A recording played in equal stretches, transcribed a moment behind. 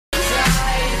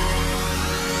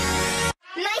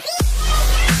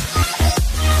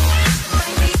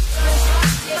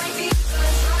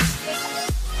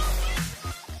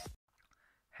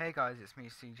Hey guys, it's me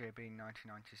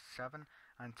CJB1997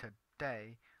 and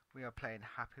today we are playing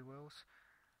Happy Wheels.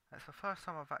 It's the first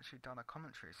time I've actually done a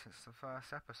commentary since the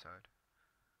first episode.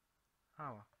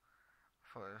 Oh, I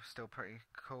thought it was still pretty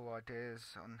cool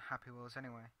ideas on Happy Wheels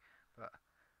anyway, but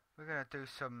we're going to do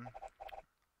some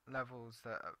levels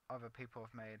that other people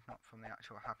have made, not from the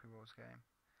actual Happy Wheels game.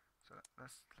 So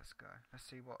let's go. Let's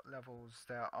see what levels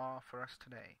there are for us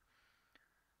today.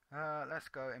 Let's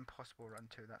go Impossible Run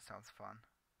 2, that sounds fun.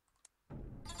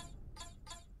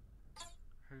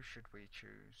 Who should we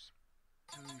choose?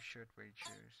 Who should we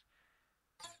choose?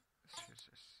 Let's choose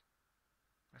this.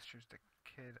 Let's choose the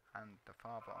kid and the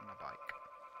father on the bike.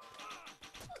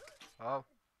 Oh.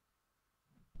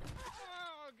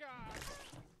 Oh God!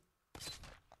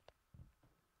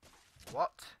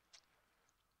 What?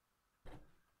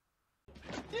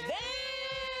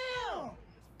 Damn!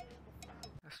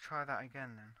 Let's try that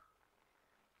again then.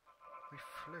 We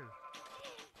flew.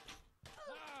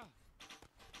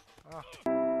 Oh.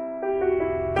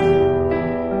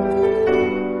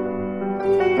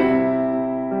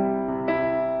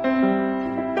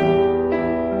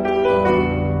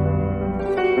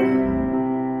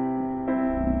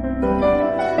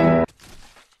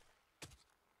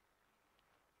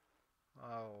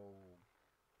 Oh.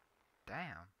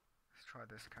 Damn. Let's try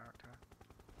this character.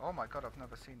 Oh my god, I've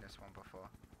never seen this one before.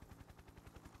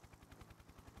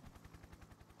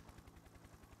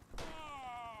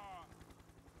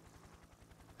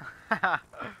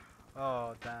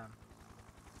 Oh damn.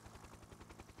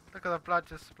 Look at the blood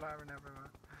just splattering everywhere.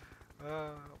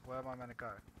 Where am I meant to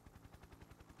go?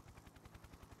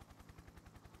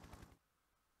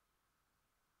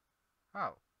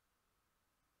 Oh.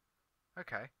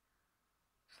 Okay.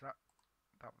 So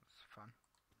that was fun.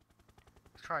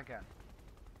 Let's try again.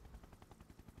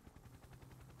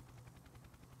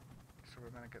 So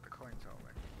we're meant to get the coins, aren't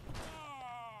we?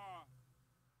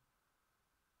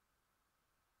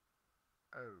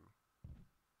 Oh.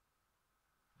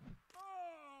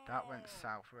 That went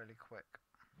south really quick.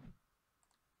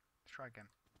 Let's try again.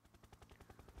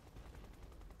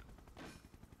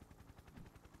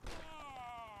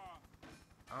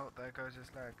 Oh, there goes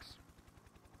his legs.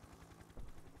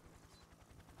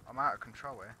 I'm out of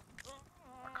control here.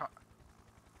 I can't...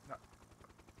 No.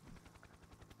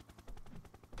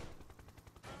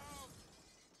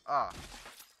 Ah.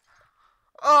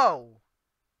 Oh!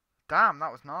 Damn,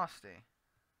 that was nasty.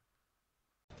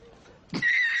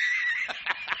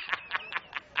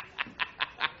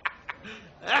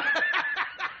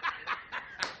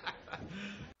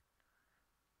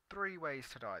 Three ways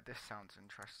to die. This sounds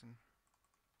interesting.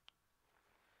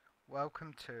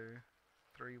 Welcome to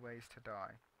 3 ways to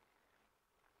die.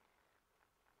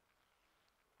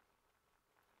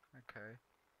 Okay.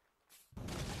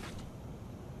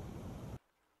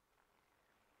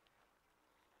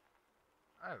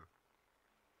 Oh.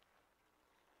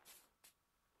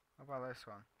 How about this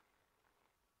one?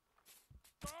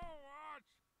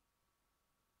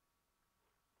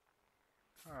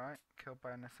 Alright, killed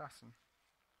by an assassin.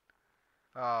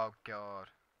 Oh god.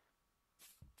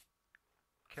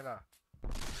 Killer.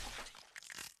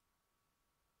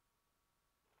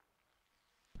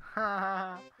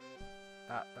 that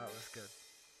was good.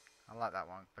 I like that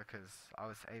one because I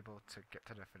was able to get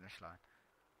to the finish line.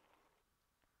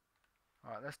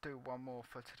 Alright, let's do one more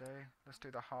for today. Let's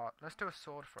do the heart. Let's do a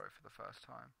sword throw for the first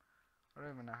time. I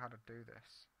don't even know how to do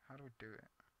this. How do we do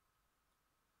it?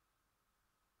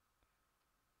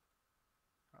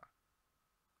 Oh.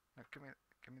 No, give me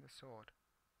the sword.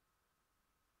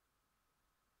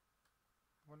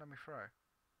 It won't let me throw.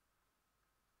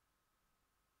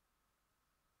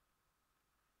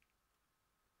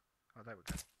 Oh, there we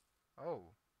go. Oh.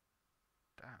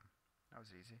 Damn. That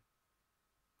was easy.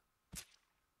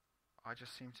 I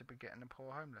just seem to be getting a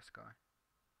poor homeless guy.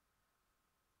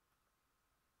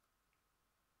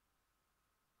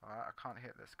 Alright, I can't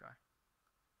hit this guy.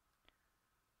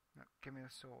 No, give me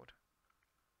the sword.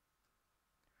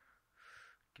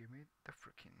 Give me the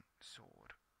freaking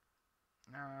sword.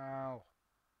 No.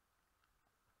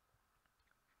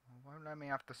 Won't let me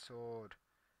have the sword.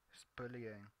 It's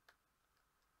bullying.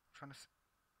 I'm trying to...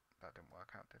 That didn't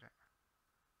work out, did it?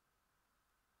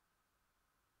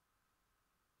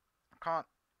 I can't...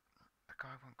 The guy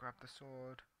won't grab the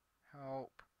sword.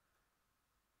 Help.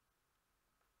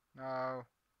 No.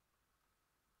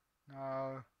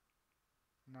 No.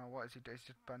 No, what is he doing? He's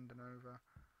just bending over.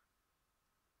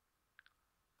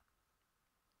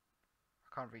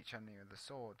 I can't reach any of the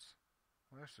swords.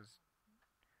 Well, this was...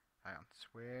 Hang on.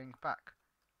 Swing back.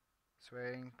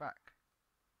 Swing back.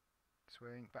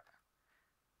 Swing back.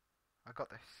 I got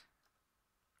this.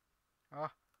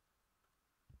 Oh.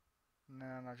 and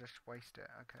then I just waste it.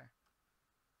 Okay.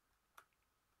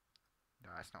 No,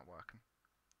 it's not working.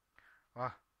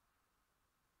 Well,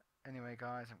 anyway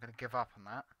guys, I'm going to give up on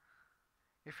that.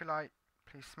 If you like,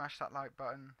 please smash that like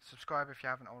button, subscribe if you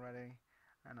haven't already,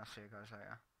 and I'll see you guys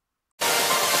later.